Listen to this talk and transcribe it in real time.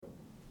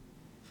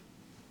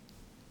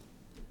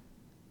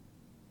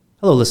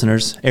Hello,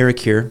 listeners. Eric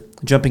here.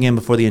 Jumping in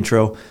before the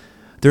intro.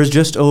 There's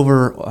just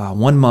over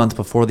 1 month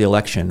before the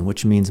election,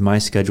 which means my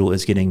schedule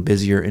is getting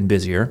busier and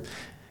busier.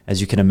 As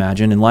you can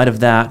imagine, in light of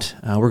that,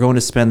 we're going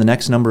to spend the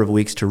next number of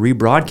weeks to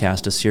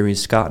rebroadcast a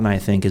series Scott and I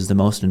think is the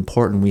most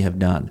important we have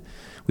done.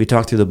 We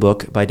talked through the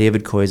book by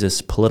David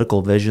Koyzis,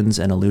 Political Visions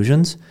and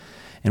Illusions,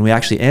 and we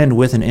actually end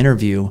with an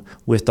interview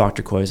with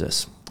Dr.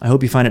 Koyzis. I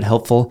hope you find it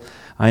helpful.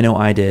 I know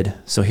I did,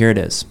 so here it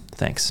is.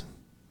 Thanks.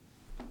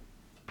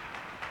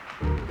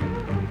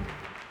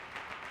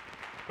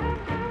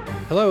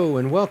 Hello,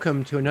 and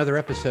welcome to another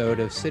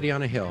episode of City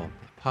on a Hill,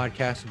 a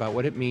podcast about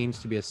what it means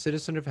to be a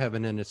citizen of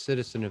heaven and a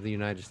citizen of the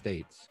United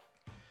States.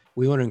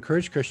 We want to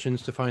encourage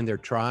Christians to find their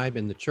tribe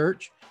in the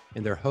church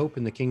and their hope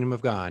in the kingdom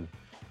of God,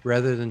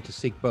 rather than to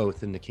seek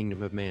both in the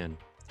kingdom of man.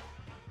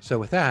 So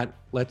with that,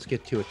 let's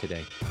get to it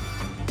today.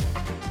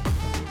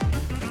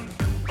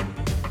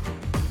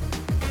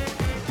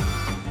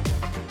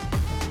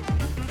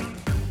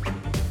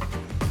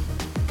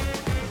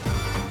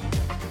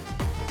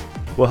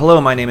 Well,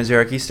 hello, my name is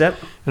Eric Estep.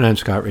 And I'm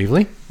Scott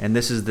Reevely. And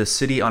this is the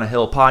City on a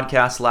Hill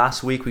podcast.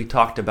 Last week we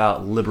talked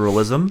about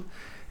liberalism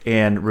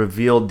and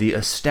revealed the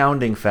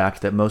astounding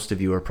fact that most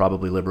of you are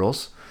probably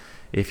liberals.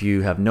 If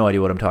you have no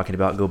idea what I'm talking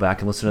about, go back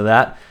and listen to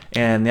that.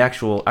 And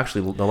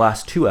the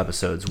last two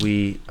episodes,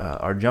 we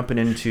are jumping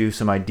into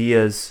some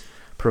ideas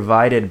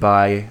provided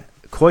by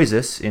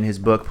Koyzis in his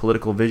book,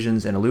 Political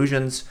Visions and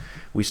Illusions.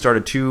 We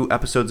started 2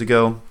 episodes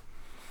ago,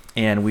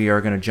 and we are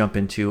going to jump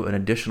into an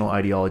additional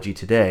ideology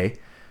today,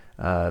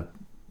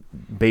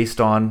 based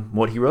on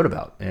what he wrote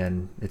about,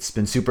 and it's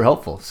been super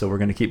helpful, so we're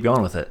going to keep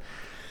going with it.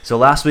 So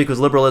last week was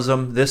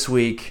liberalism, this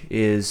week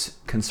is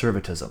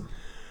conservatism.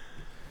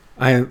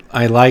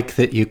 I like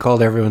that you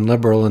called everyone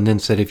liberal and then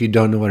said, if you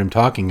don't know what I'm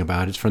talking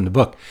about, it's from the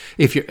book.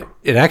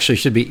 It actually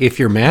should be, if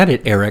you're mad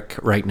at Eric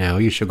right now,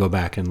 you should go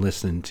back and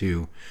listen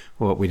to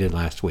what we did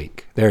last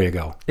week. There you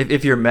go.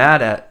 If you're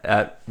mad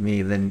at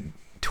me, then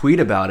tweet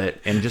about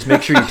it and just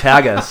make sure you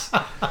tag us,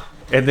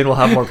 and then we'll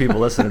have more people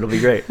listen. It'll be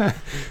great.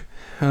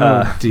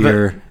 Oh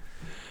dear.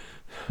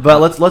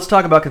 But let's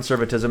talk about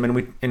conservatism,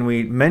 and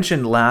we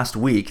mentioned last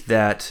week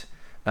that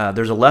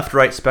there's a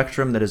left-right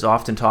spectrum that is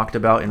often talked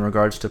about in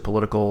regards to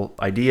political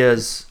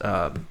ideas,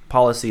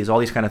 policies, all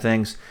these kind of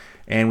things,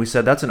 and we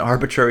said that's an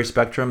arbitrary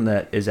spectrum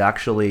that is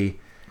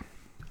actually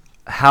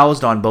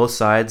housed on both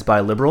sides by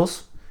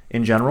liberals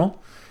in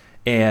general,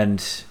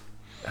 and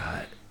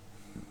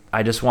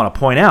I just want to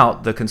point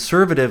out the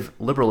conservative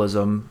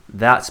liberalism,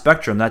 that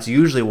spectrum, that's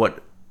usually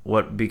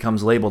what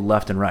becomes labeled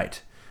left and right,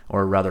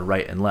 or rather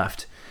right and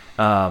left.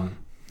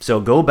 So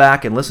go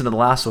back and listen to the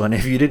last one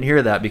if you didn't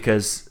hear that,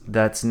 because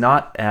that's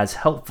not as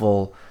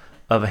helpful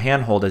of a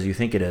handhold as you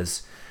think it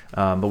is.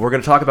 But we're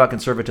going to talk about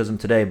conservatism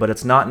today, but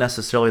it's not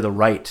necessarily the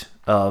right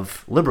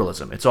of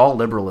liberalism. It's all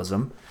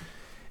liberalism,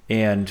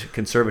 and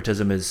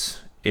conservatism is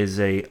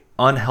a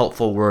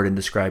unhelpful word in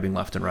describing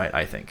left and right,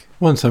 I think.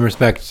 Well, in some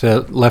respects,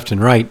 left and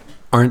right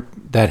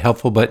aren't that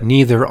helpful, but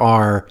neither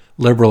are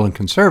liberal and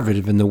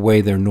conservative in the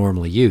way they're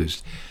normally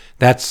used.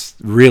 That's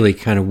really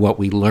kind of what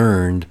we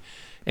learned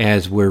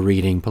as we're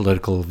reading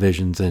Political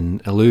Visions and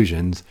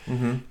Illusions,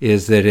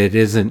 is that it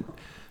isn't,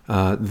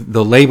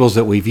 the labels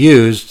that we've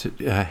used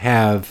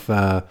have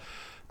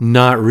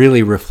not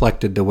really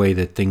reflected the way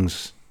that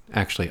things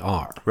actually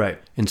are. Right.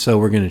 And so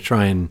we're going to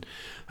try and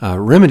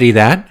remedy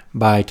that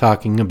by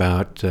talking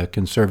about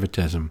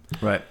conservatism.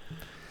 Right.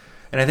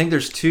 And I think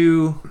there's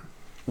 2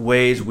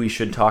 ways we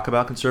should talk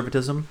about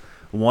conservatism.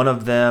 One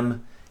of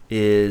them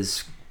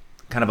is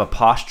kind of a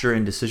posture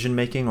in decision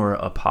making, or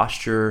a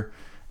posture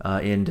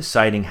in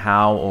deciding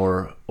how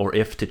or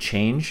if to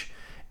change,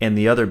 and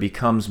the other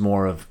becomes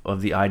more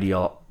of the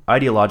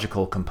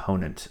ideological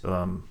component,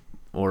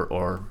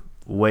 or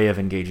way of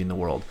engaging the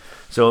world.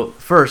 So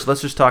first, let's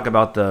just talk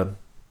about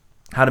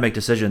how to make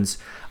decisions.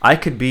 I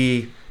could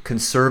be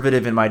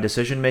conservative in my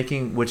decision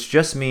making, which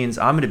just means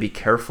I'm going to be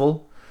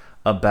careful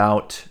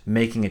about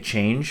making a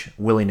change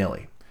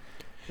willy-nilly.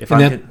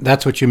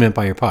 That's what you meant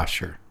by your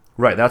posture.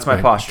 Right, that's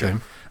my posture,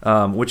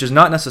 okay. Which is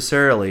not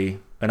necessarily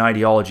an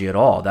ideology at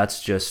all.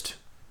 That's just,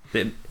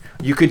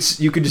 you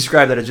could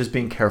describe that as just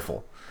being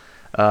careful.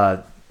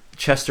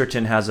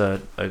 Chesterton has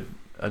a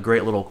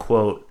great little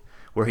quote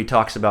where he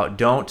talks about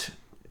don't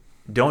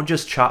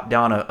just chop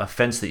down a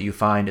fence that you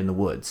find in the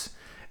woods.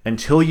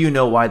 Until you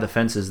know why the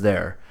fence is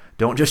there,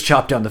 don't just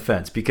chop down the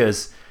fence,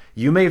 because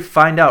you may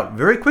find out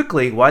very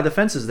quickly why the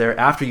fence is there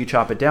after you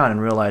chop it down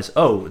and realize,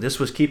 oh, this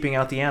was keeping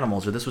out the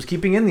animals, or this was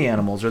keeping in the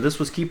animals, or this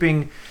was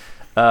keeping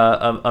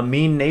a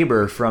mean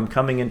neighbor from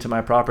coming into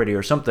my property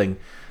or something.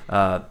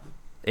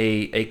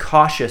 A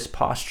cautious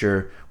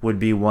posture would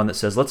be one that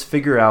says, let's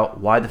figure out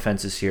why the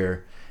fence is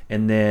here,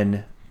 and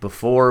then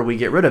before we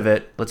get rid of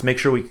it, let's make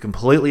sure we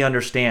completely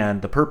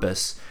understand the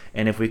purpose,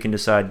 and if we can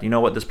decide, you know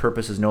what, this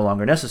purpose is no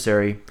longer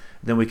necessary,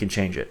 then we can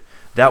change it.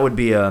 That would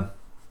be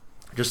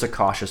just a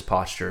cautious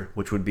posture,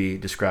 which would be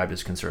described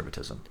as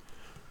conservatism.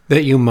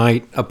 That you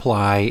might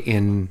apply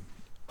in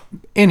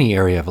any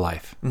area of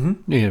life.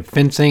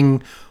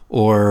 Fencing,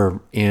 or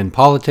in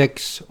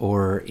politics,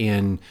 or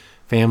in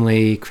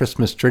family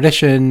Christmas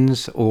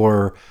traditions,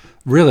 or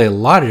really a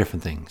lot of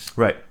different things.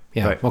 Right.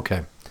 Yeah. Right.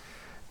 Okay.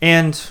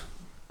 And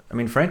I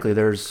mean, frankly,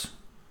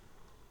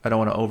 I don't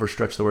want to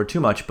overstretch the word too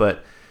much,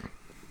 but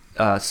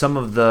some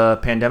of the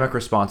pandemic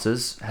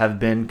responses have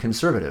been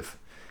conservative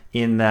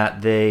in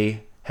that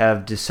they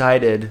have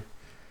decided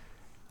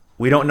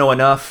we don't know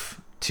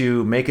enough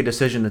to make a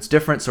decision that's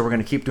different, so we're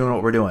going to keep doing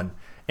what we're doing.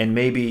 And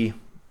maybe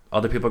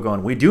other people are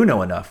going, we do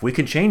know enough. We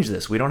can change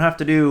this. We don't have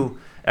to do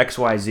X,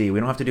 Y, Z. We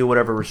don't have to do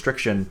whatever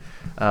restriction.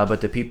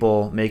 But the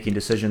people making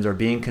decisions are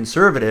being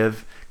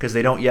conservative because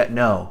they don't yet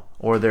know,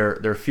 or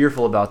they're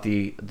fearful about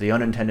the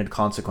unintended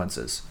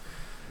consequences.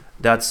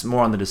 That's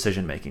more on the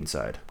decision-making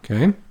side.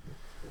 Okay.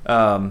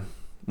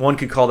 One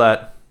could call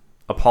that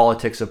a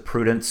politics of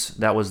prudence.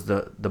 That was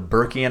the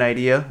Burkean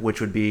idea,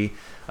 which would be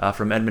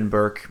from Edmund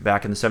Burke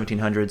back in the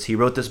 1700s. He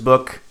wrote this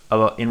book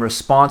in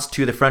response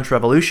to the French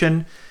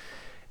Revolution,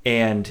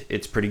 and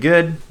it's pretty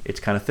good. It's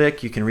kind of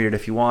thick. You can read it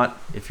if you want.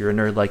 If you're a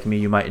nerd like me,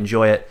 you might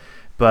enjoy it.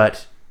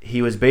 But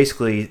he was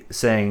basically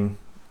saying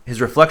his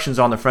reflections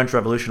on the French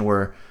Revolution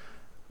were,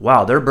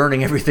 wow, they're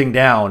burning everything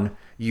down.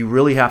 You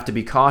really have to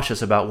be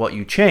cautious about what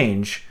you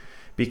change,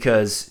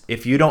 because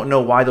if you don't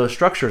know why those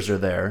structures are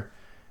there,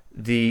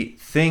 the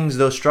things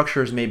those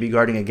structures may be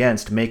guarding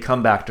against may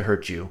come back to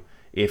hurt you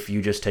if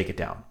you just take it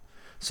down.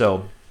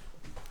 So,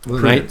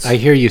 I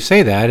hear you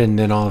say that, and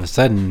then all of a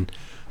sudden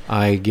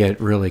I get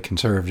really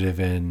conservative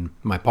in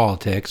my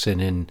politics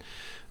and in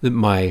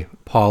my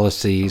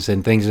policies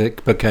and things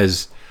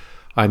because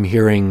I'm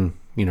hearing,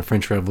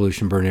 French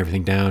Revolution burn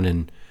everything down,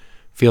 and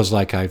feels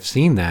like I've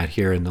seen that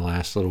here in the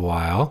last little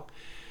while.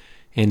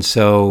 And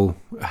so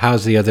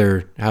how's the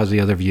other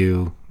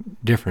view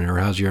different, or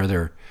how's your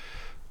other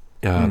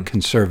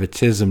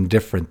conservatism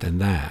different than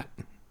that?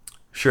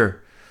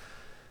 Sure.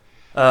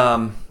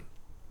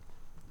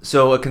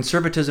 So a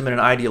conservatism in an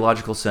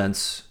ideological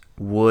sense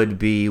would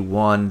be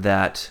one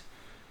that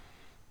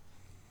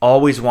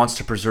always wants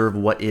to preserve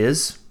what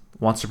is,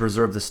 wants to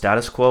preserve the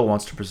status quo,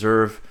 wants to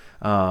preserve,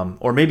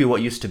 or maybe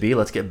what used to be.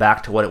 Let's get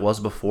back to what it was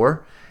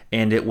before,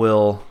 and it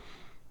will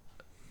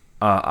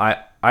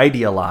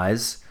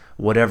idealize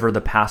whatever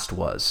the past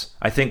was.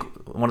 I think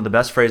one of the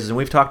best phrases, and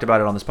we've talked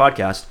about it on this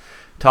podcast,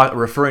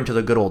 referring to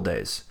the good old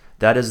days.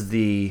 That's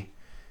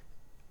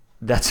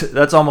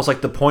almost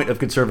like the point of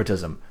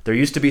conservatism. There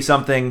used to be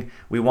something.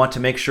 We want to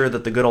make sure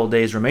that the good old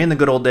days remain the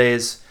good old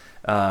days.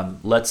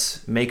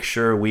 Let's make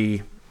sure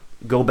we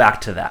go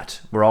back to that.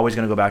 We're always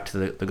going to go back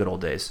to the good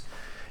old days.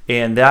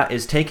 And that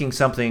is taking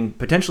something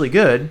potentially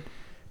good,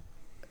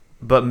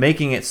 but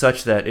making it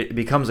such that it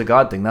becomes a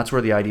God thing. That's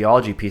where the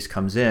ideology piece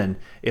comes in.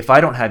 If I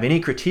don't have any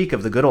critique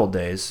of the good old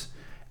days,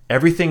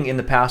 everything in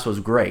the past was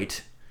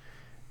great.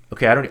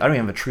 Okay, I don't even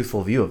have a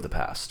truthful view of the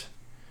past.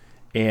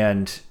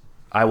 And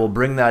I will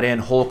bring that in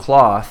whole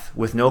cloth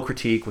with no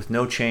critique, with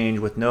no change,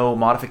 with no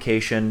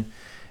modification,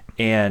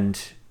 and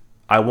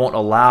I won't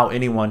allow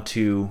anyone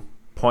to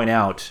point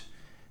out,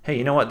 hey,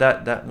 you know what,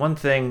 that one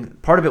thing,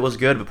 part of it was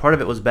good, but part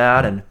of it was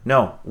bad, and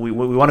no, we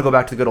want to go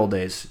back to the good old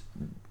days.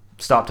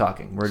 Stop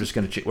talking. We're just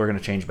going to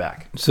change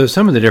back. So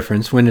some of the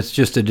difference, when it's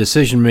just a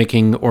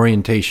decision-making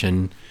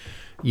orientation,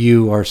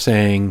 you are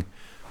saying,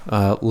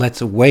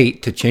 let's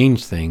wait to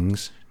change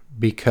things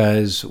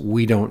because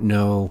we don't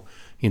know,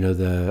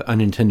 the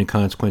unintended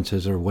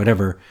consequences or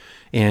whatever,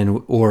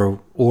 and or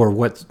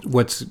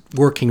what's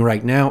working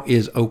right now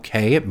is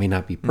okay. It may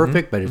not be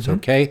perfect, but it's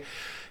okay.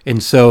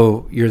 And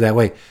so you're that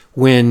way.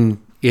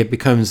 When it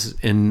becomes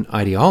an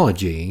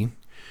ideology,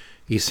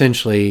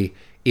 essentially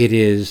it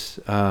is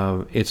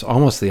it's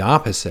almost the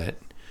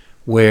opposite,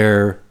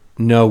 where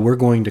no, we're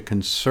going to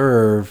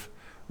conserve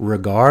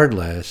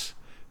regardless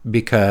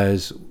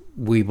because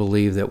we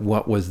believe that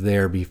what was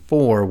there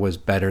before was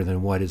better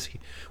than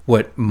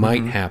what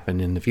might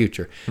happen in the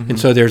future. And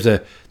so there's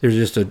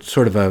just a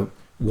sort of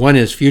one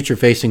is future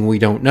facing, we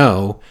don't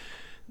know,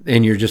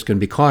 and you're just going to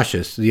be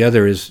cautious. The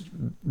other is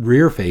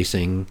rear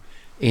facing,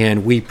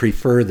 and we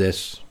prefer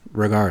this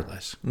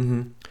regardless.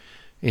 And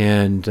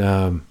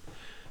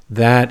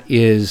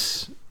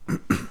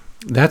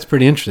that's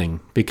pretty interesting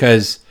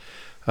because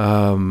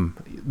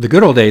the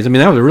good old days, that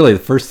was really the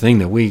first thing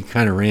that we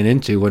kind of ran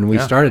into when we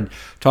started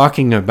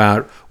talking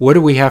about what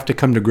do we have to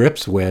come to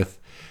grips with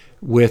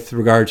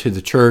regard to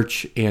the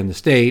church and the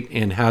state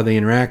and how they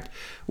interact,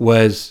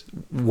 was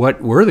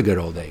what were the good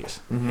old days.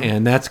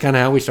 And that's kind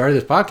of how we started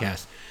this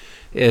podcast.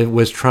 It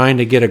was trying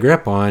to get a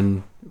grip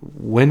on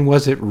when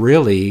was it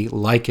really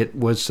like it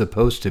was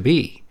supposed to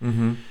be.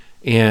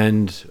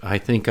 And I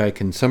think I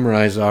can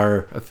summarize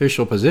our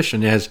official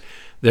position as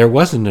there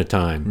wasn't a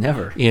time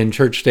never in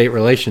church-state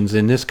relations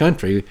in this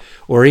country,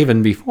 or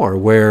even before,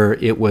 where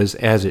it was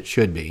as it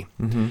should be.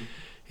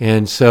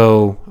 And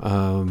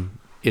so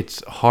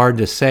it's hard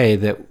to say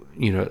that,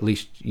 at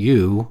least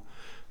you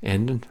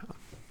and,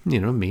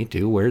 me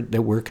too,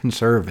 that we're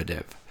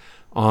conservative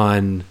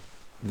on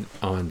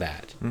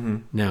that.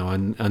 Now,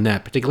 on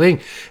that particular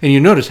thing. And you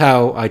notice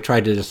how I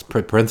tried to just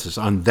put parenthesis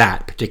on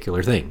that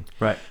particular thing.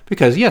 Right.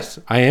 Because, yes,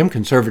 I am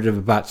conservative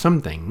about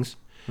some things,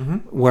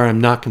 where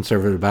I'm not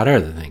conservative about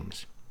other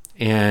things.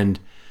 And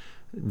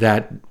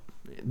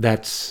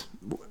that's,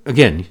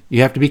 again,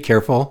 you have to be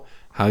careful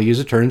how you use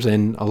the terms.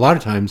 And a lot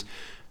of times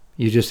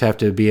you just have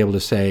to be able to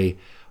say,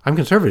 I'm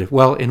conservative.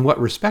 Well, in what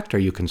respect are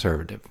you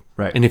conservative?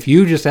 Right. And if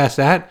you just ask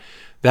that,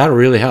 that'll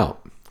really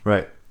help.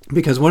 Right.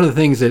 Because one of the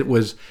things that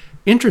was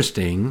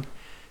interesting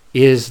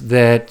is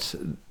that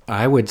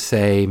I would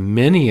say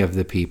many of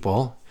the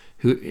people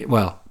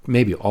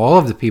maybe all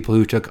of the people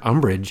who took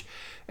umbrage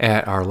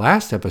at our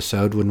last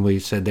episode when we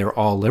said they're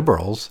all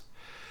liberals,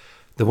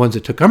 the ones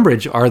that took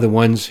umbrage are the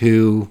ones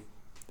who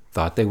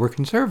thought they were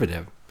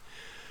conservative.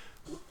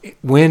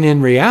 When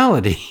in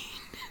reality,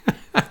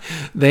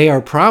 they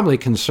are probably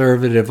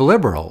conservative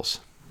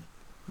liberals.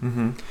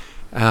 Mm-hmm.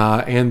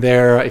 And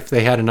if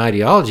they had an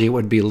ideology, it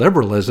would be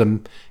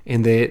liberalism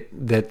in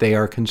that they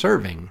are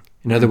conserving.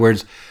 In other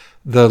words,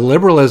 the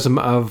liberalism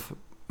of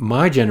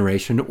my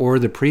generation or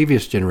the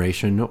previous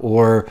generation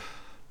or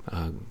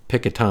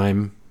pick a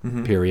time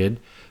period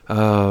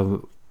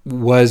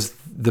was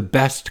the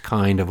best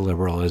kind of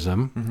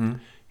liberalism. Mm-hmm.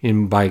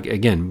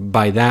 And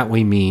by that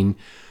we mean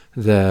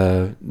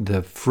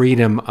the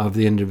freedom of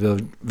the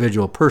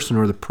individual person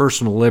or the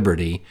personal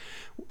liberty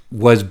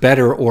was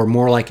better or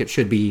more like it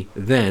should be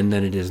then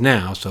than it is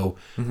now. So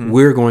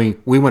we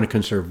want to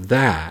conserve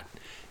that,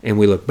 and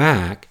we look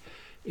back,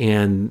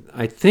 and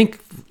I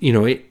think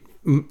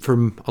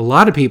for a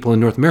lot of people in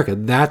North America,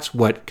 that's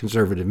what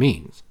conservative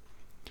means.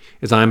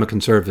 Is I'm a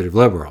conservative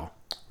liberal.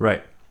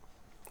 Right.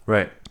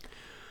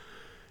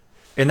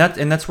 And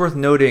that's worth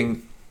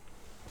noting.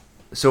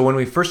 So when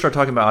we first started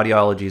talking about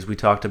ideologies, we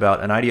talked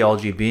about an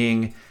ideology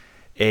being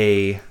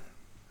a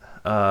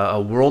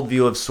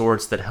worldview of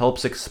sorts that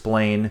helps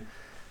explain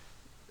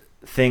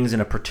things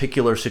in a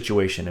particular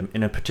situation,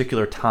 in a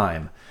particular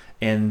time.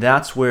 And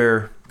that's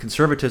where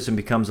conservatism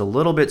becomes a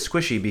little bit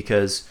squishy,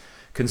 because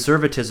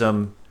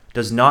conservatism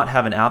does not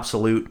have an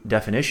absolute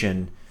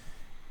definition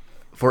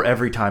for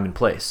every time and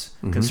place.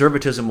 Mm-hmm.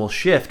 Conservatism will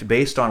shift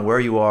based on where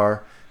you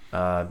are,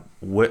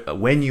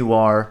 when you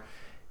are,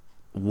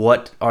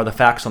 what are the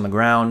facts on the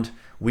ground.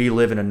 We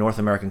live in a North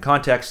American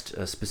context,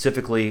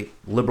 specifically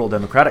liberal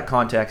democratic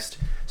context,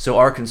 so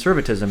our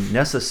conservatism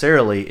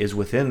necessarily is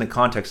within the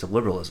context of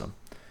liberalism.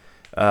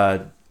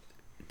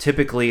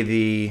 Typically,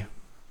 the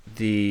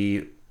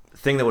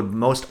thing that would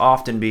most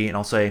often be, and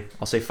I'll say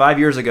 5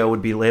 years ago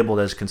would be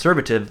labeled as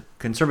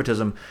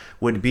conservatism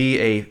would be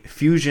a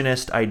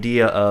fusionist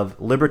idea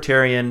of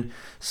libertarian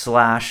 /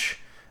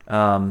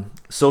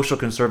 social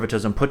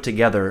conservatism put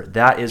together.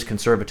 That is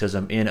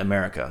conservatism in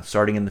America,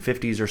 starting in the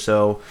 50s or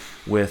so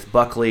with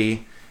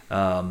Buckley.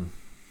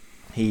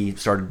 He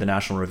started the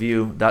National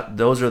Review.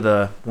 Those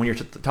are when you're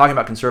talking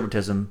about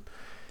conservatives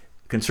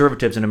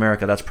in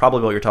America, that's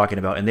probably what you're talking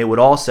about. And they would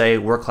all say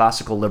we're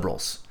classical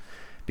liberals,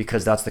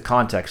 because that's the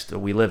context that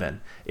we live in.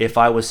 If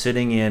I was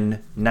sitting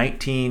in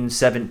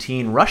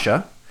 1917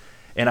 Russia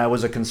and I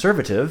was a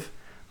conservative,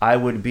 I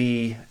would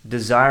be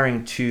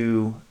desiring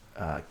to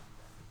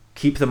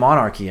keep the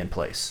monarchy in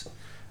place.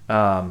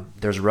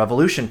 There's a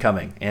revolution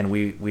coming, and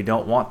we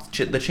don't want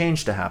the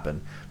change to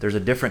happen. There's a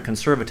different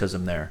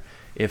conservatism there.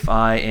 If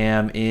I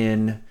am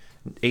in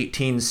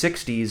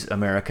 1860s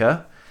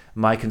America,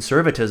 my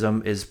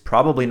conservatism is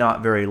probably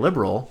not very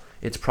liberal.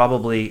 It's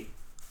probably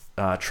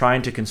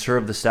trying to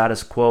conserve the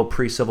status quo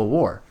pre-Civil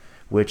War,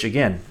 which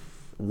again,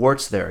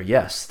 warts there.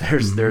 Yes,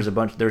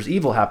 there's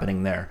evil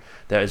happening there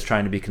that is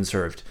trying to be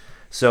conserved.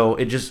 So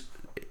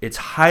it's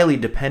highly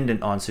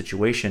dependent on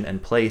situation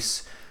and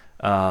place,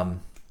 and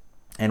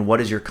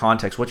what is your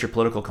context? What's your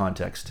political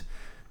context?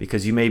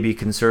 Because you may be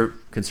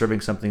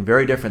conserving something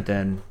very different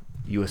than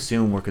you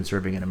assume we're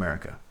conserving in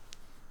America.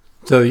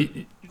 So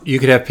you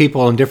could have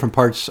people in different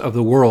parts of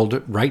the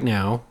world right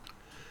now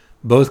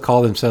both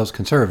call themselves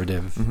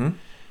conservative,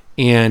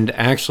 and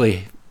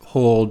actually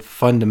hold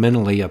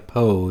fundamentally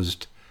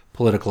opposed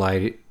political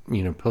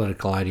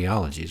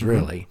ideologies.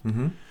 Really,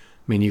 I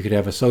mean, you could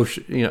have a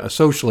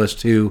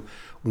socialist who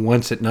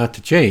wants it not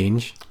to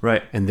change,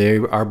 right? And they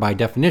are by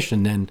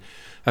definition then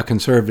a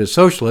conservative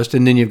socialist,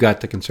 and then you've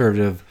got the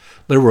conservative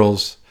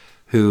liberals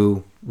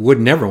who would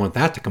never want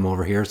that to come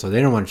over here, so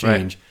they don't want to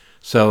change. Right.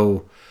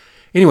 So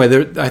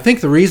anyway, I think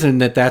the reason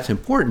that that's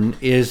important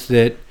is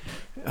that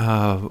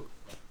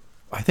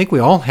I think we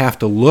all have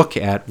to look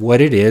at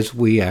what it is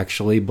we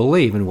actually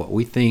believe and what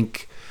we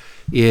think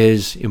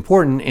is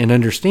important, and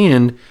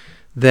understand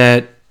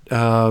that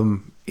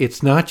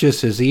it's not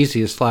just as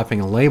easy as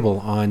slapping a label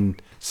on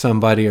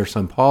somebody or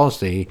some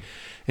policy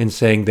and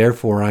saying,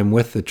 therefore, I'm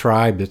with the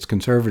tribe that's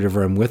conservative,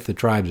 or I'm with the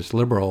tribe that's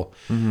liberal,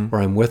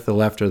 or I'm with the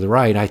left or the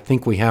right. I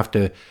think we have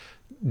to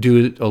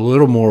do a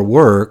little more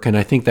work, and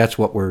I think that's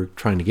what we're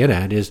trying to get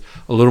at, is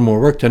a little more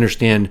work to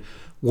understand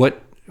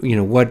what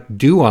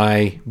do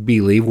I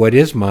believe, what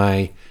is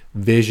my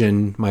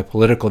vision, my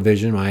political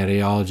vision, my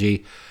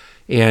ideology,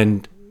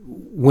 and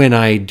when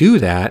I do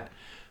that,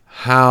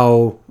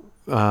 how,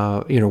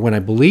 when I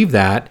believe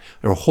that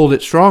or hold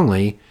it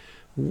strongly,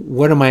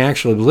 what am I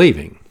actually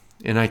believing?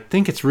 And I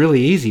think it's really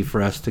easy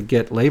for us to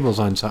get labels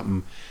on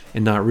something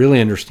and not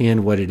really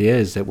understand what it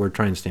is that we're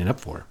trying to stand up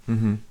for.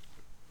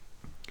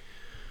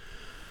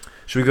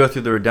 Should we go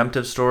through the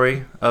redemptive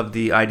story of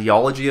the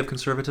ideology of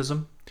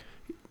conservatism?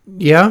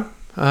 Yeah,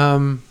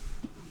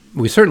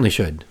 we certainly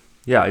should.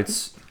 Yeah,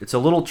 it's a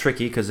little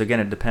tricky because, again,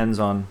 it depends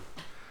on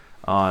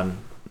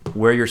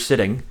where you're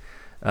sitting.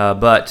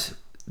 But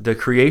the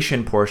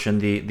creation portion,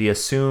 the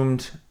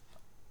assumed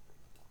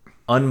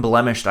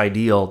unblemished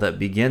ideal that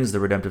begins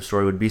the redemptive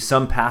story would be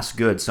some past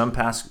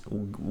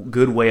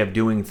good way of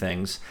doing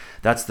things.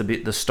 That's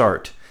the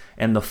start.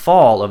 And the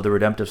fall of the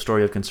redemptive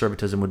story of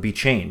conservatism would be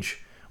change.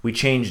 We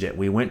changed it.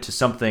 We went to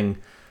something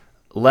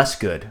less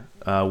good.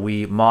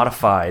 We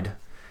modified,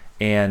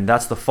 and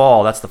that's the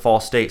fall. That's the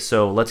fall state.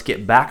 So let's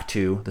get back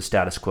to the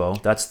status quo.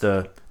 That's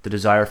the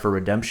desire for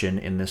redemption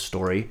in this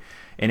story.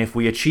 And if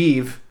we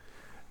achieve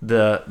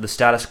the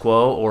status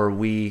quo, or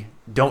we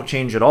don't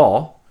change at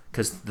all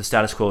because the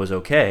status quo is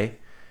okay,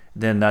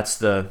 then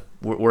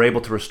we're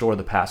able to restore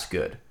the past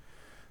good.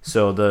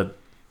 So the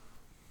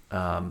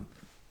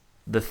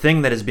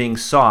thing that is being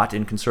sought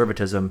in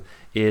conservatism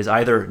is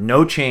either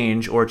no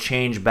change or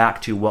change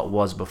back to what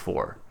was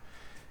before,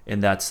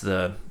 and that's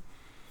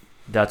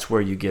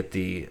where you get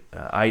the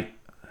I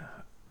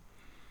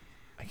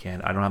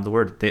don't have the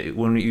word.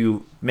 When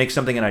you make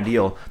something an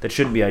ideal that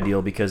shouldn't be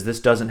ideal, because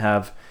this doesn't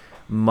have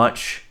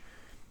much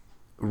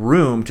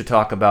room to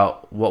talk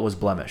about what was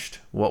blemished,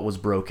 what was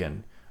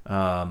broken.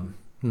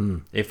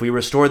 If we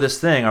restore this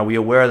thing, are we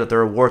aware that there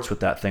are warts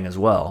with that thing as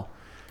well?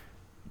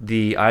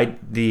 The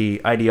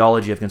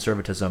ideology of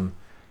conservatism,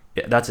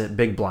 that's a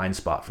big blind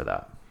spot for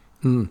that.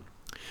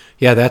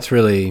 Yeah, that's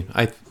really,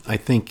 I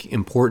think,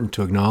 important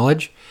to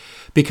acknowledge,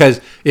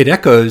 because it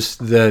echoes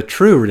the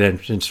true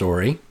redemption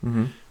story.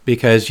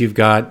 Because you've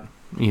got,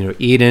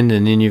 Eden,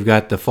 and then you've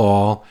got the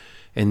fall,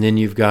 and then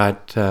you've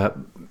got,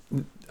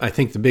 I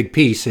think the big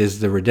piece is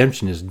the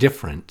redemption is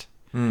different.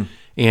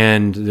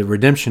 And the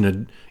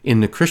redemption in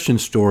the Christian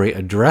story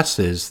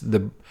addresses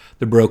the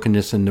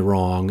brokenness and the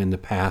wrong and the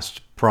past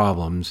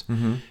problems.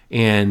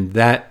 And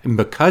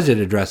because it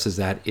addresses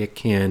that, it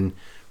can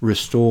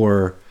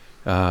restore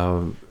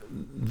the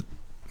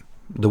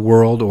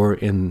world, or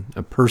in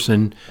a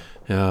person,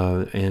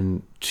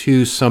 and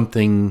to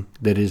something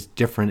that is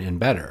different and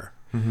better.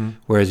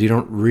 Whereas you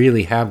don't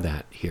really have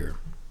that here.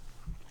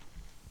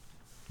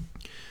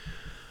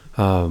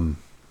 And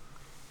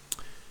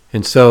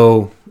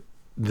so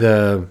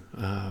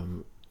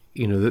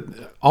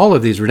all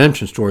of these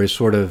redemption stories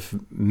sort of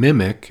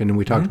mimic, and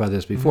we talked about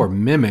this before,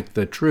 mimic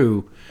the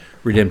true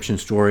redemption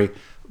story,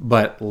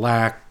 but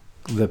lack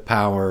the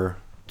power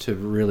to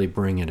really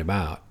bring it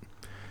about.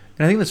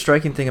 And I think the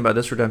striking thing about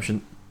this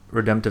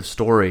redemptive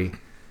story,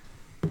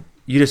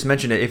 you just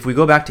mentioned it. If we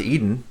go back to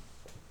Eden,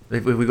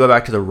 if we go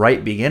back to the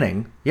right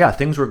beginning, yeah,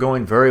 things were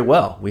going very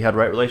well. We had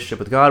right relationship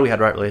with God. We had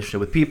right relationship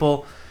with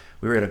people.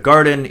 We were in a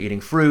garden,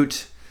 eating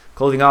fruit,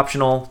 clothing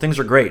optional. Things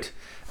are great.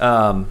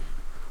 And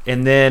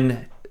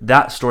then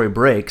that story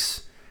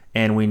breaks,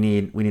 and we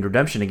need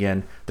redemption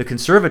again. The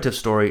conservative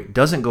story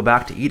doesn't go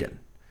back to Eden.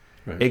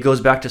 Right. It goes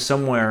back to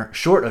somewhere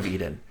short of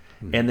Eden,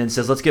 and then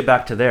says, let's get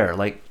back to there.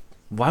 Like,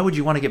 why would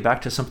you want to get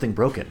back to something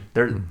broken?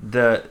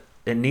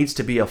 It needs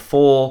to be a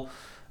full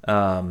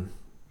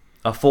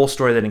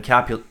story that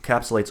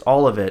encapsulates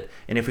all of it.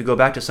 And if we go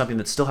back to something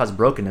that still has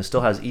brokenness,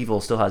 still has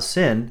evil, still has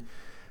sin,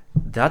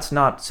 that's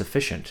not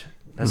sufficient.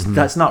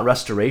 That's not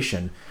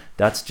restoration.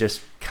 That's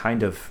just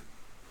kind of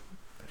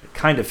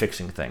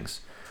fixing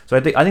things. So I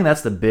think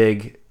that's the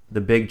big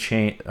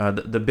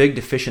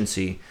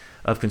deficiency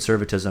of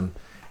conservatism,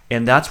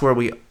 and that's where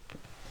we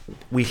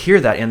hear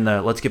that in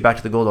the let's get back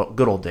to the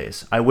good old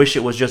days. I wish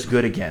it was just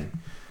good again.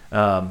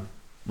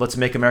 Let's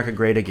make America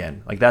great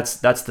again. Like that's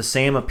the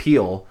same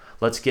appeal.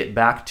 Let's get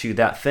back to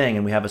that thing,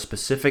 and we have a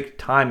specific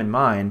time in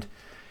mind,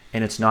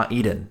 and it's not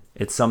Eden.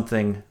 It's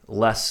something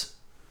less.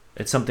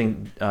 It's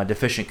something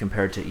deficient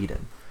compared to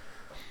Eden.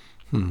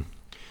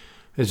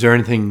 Is there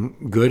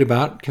anything good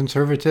about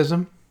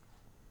conservatism?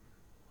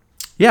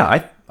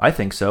 Yeah, I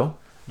think so.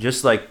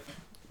 Just like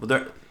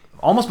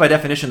almost by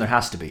definition, there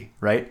has to be,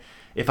 right?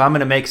 If I'm going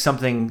to make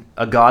something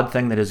a God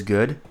thing that is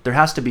good, there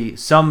has to be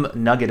some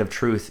nugget of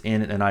truth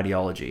in an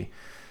ideology.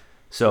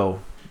 So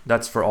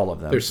that's for all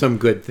of them. There's some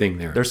good thing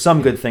there. There's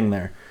some good thing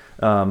there.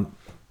 And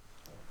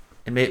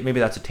maybe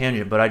that's a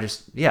tangent, but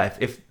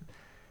if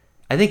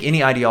I think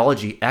any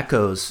ideology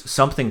echoes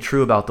something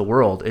true about the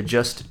world, it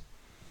just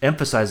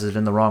emphasizes it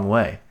in the wrong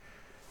way.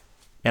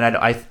 And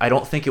I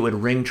don't think it would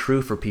ring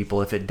true for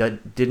people if it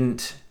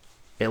didn't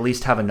at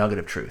least have a nugget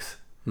of truth.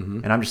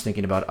 And I'm just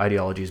thinking about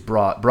ideologies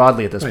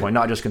broadly at this point,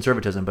 not just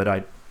conservatism,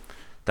 but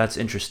that's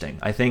interesting.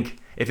 I think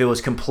if it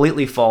was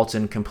completely false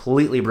and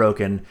completely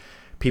broken,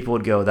 people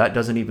would go, that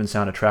doesn't even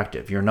sound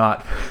attractive. You're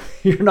not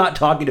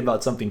talking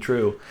about something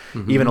true,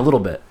 even a little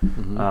bit.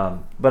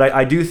 But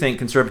I do think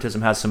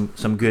conservatism has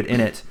some good in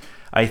it.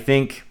 I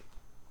think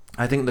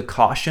the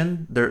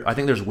caution there. I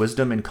think there's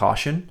wisdom in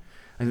caution.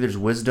 I think there's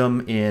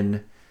wisdom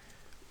in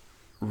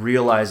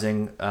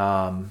realizing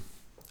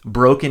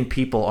broken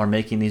people are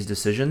making these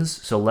decisions,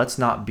 so let's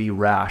not be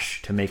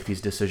rash to make these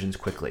decisions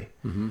quickly.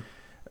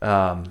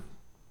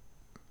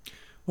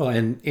 Well, Well,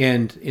 and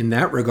in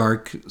that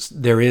regard,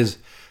 there is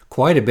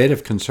quite a bit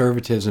of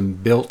conservatism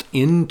built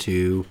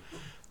into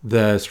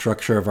the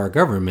structure of our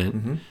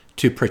government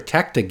to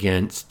protect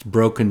against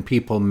broken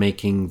people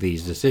making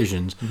these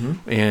decisions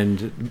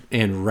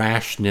and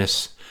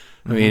rashness.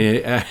 I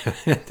mean,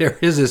 there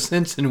is a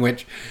sense in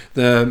which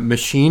the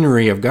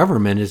machinery of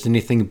government is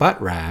anything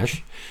but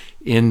rash,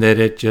 in that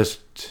it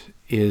just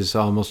is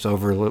almost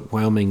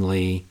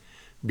overwhelmingly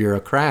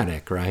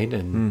bureaucratic, right?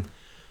 And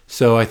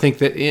so I think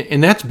that,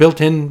 and that's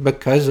built in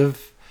because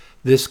of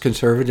this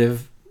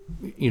conservative,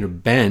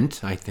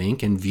 bent, I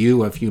think, and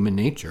view of human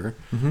nature.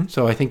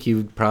 So I think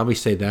you'd probably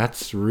say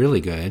that's really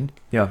good.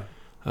 Yeah.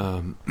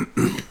 I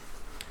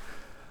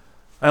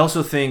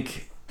also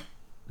think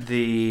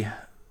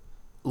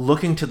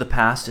looking to the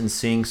past and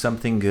seeing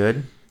something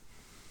good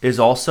is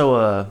also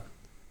a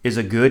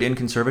good in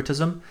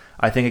conservatism.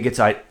 I think it gets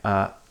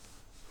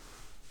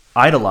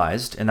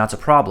idolized, and that's a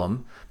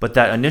problem. But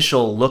that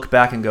initial look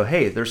back and go,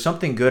 hey, there's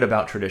something good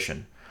about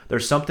tradition.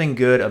 There's something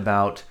good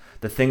about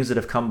the things that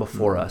have come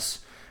before us.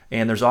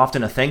 And there's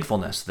often a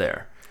thankfulness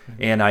there.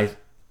 And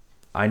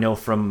I know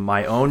from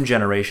my own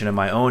generation and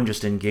my own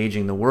just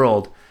engaging the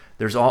world,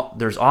 there's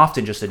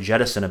often just a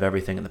jettison of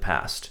everything in the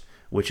past,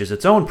 which is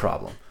its own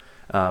problem.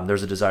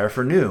 There's a desire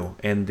for new.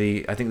 And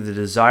I think the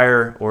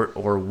desire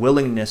or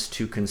willingness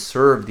to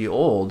conserve the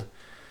old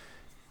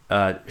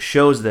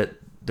shows that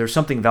there's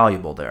something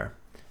valuable there.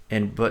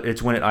 But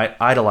it's when it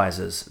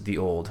idolizes the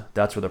old,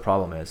 that's where the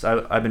problem is.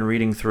 I've been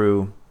reading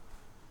through,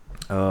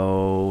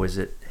 is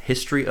it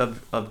History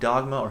of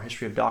Dogma or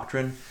History of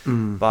Doctrine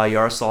by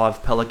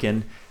Yaroslav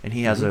Pelikan, and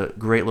he has a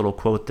great little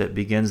quote that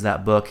begins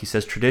that book. He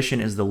says, "Tradition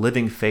is the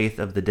living faith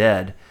of the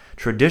dead.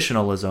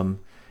 Traditionalism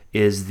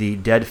is the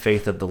dead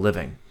faith of the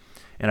living."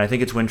 And I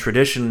think it's when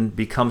tradition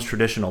becomes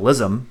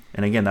traditionalism,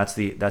 and again, that's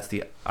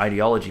the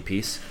ideology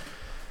piece.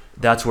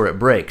 That's where it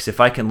breaks.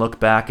 If I can look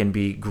back and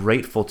be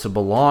grateful to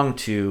belong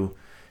to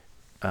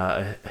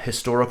a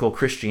historical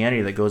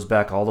Christianity that goes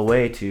back all the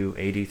way to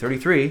AD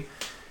 33,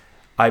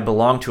 I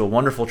belong to a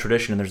wonderful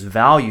tradition and there's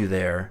value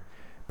there.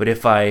 But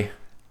if I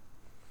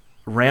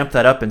ramp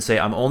that up and say,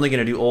 I'm only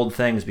going to do old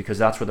things because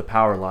that's where the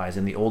power lies,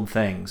 in the old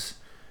things,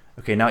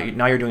 okay, now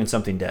you're doing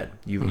something dead.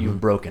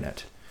 You've broken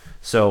it.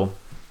 So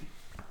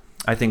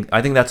I think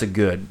that's a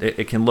good.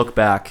 It can look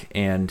back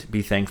and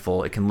be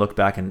thankful. It can look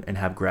back and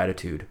have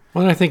gratitude.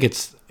 Well, I think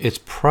it's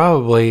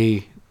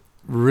probably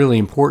really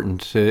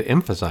important to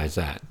emphasize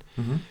that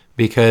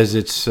because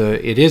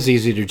it is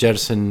easy to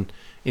jettison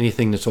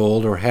anything that's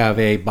old or have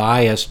a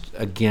bias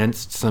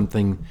against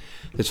something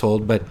that's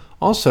old, but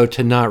also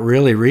to not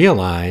really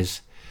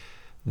realize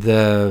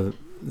the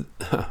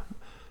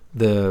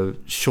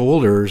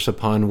shoulders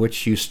upon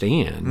which you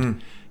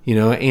stand,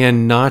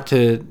 and not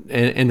to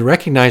and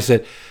recognize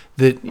that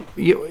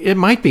it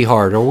might be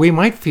hard or we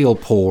might feel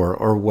poor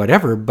or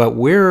whatever, but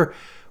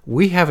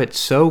we have it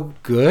so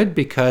good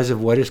because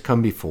of what has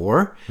come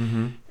before.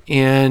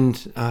 And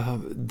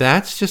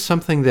that's just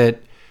something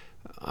that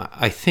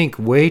I think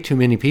way too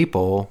many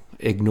people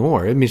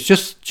ignore. I mean, it's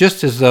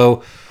just as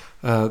though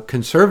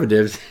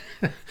conservatives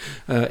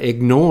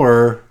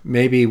ignore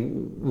maybe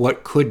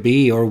what could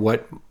be or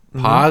what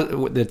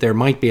that there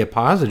might be a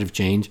positive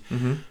change.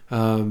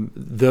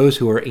 Those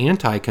who are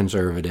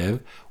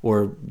anti-conservative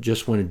or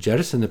just want to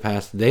jettison the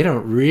past, they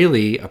don't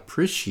really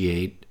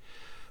appreciate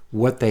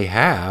what they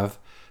have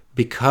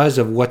because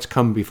of what's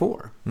come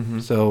before.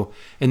 So,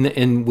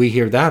 and we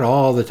hear that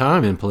all the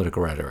time in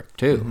political rhetoric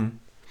too.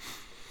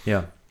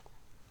 Yeah,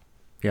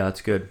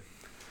 that's good.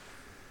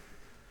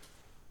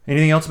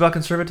 Anything else about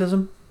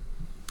conservatism?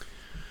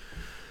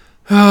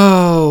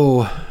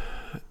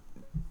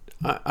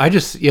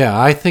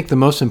 I think the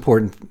most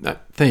important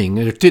thing,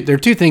 there are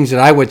two things that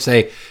I would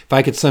say if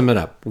I could sum it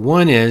up.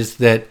 One is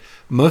that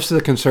most of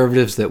the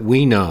conservatives that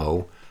we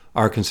know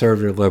are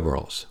conservative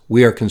liberals.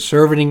 We are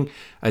conserving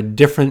a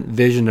different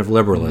vision of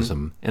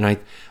liberalism. And I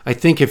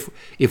think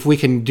if we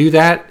can do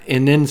that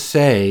and then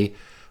say,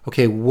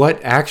 okay,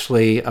 what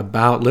actually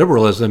about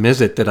liberalism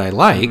is it that I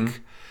like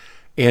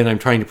and I'm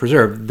trying to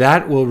preserve,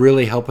 that will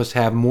really help us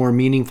have more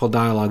meaningful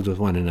dialogues with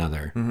one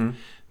another.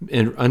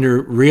 And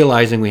under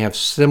realizing we have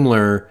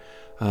similar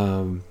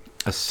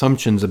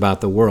assumptions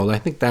about the world, I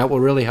think that will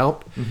really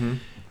help.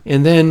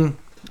 And then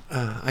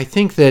I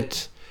think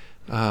that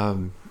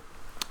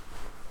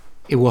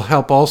it will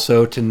help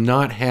also to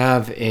not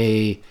have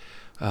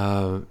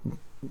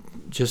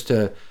just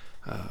a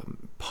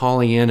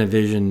Pollyanna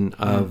vision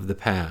of the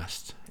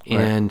past,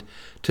 and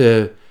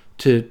to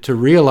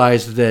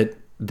realize that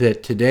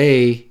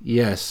today,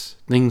 yes,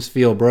 things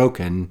feel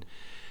broken.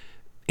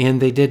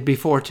 And they did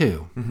before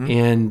too,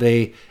 and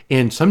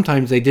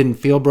sometimes they didn't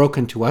feel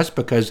broken to us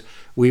because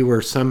we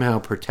were somehow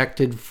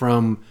protected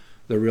from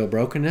the real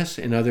brokenness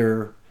in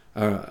other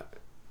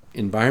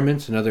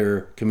environments and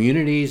other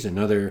communities and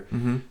other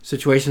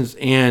situations,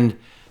 and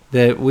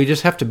that we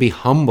just have to be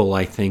humble,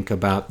 I think,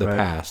 about the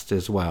past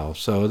as well.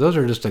 So those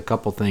are just a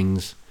couple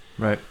things.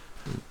 Right.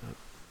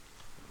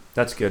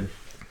 That's good.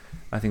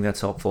 I think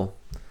that's helpful.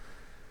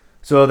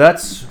 So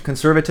that's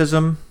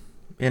conservatism.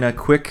 in a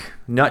quick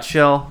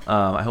nutshell.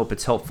 I hope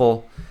it's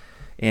helpful.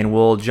 And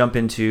we'll jump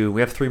into,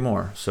 we have 3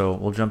 more, so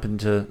we'll jump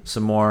into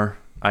some more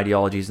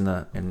ideologies in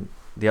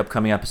the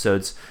upcoming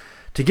episodes.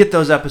 To get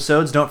those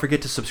episodes, don't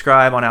forget to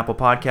subscribe on Apple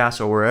Podcasts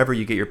or wherever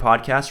you get your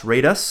podcasts.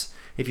 Rate us.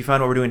 If you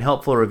find what we're doing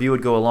helpful, a review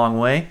would go a long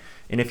way.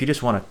 And if you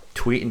just want to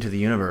tweet into the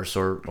universe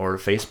or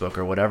Facebook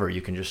or whatever, you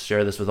can just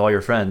share this with all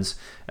your friends.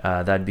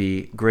 That'd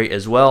be great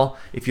as well.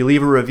 If you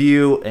leave a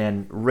review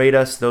and rate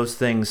us, those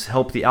things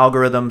help the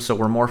algorithm so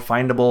we're more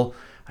findable.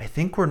 I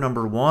think we're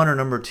number 1 or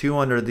number 2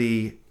 under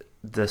the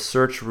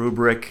search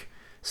rubric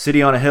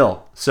City on a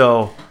Hill.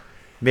 So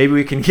maybe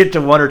we can get to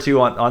 1 or 2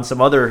 on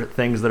some other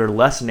things that are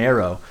less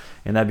narrow,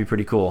 and that'd be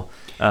pretty cool.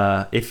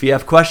 If you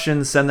have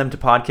questions, send them to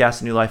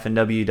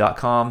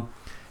podcast@newlifenw.com,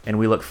 and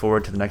we look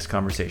forward to the next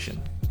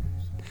conversation.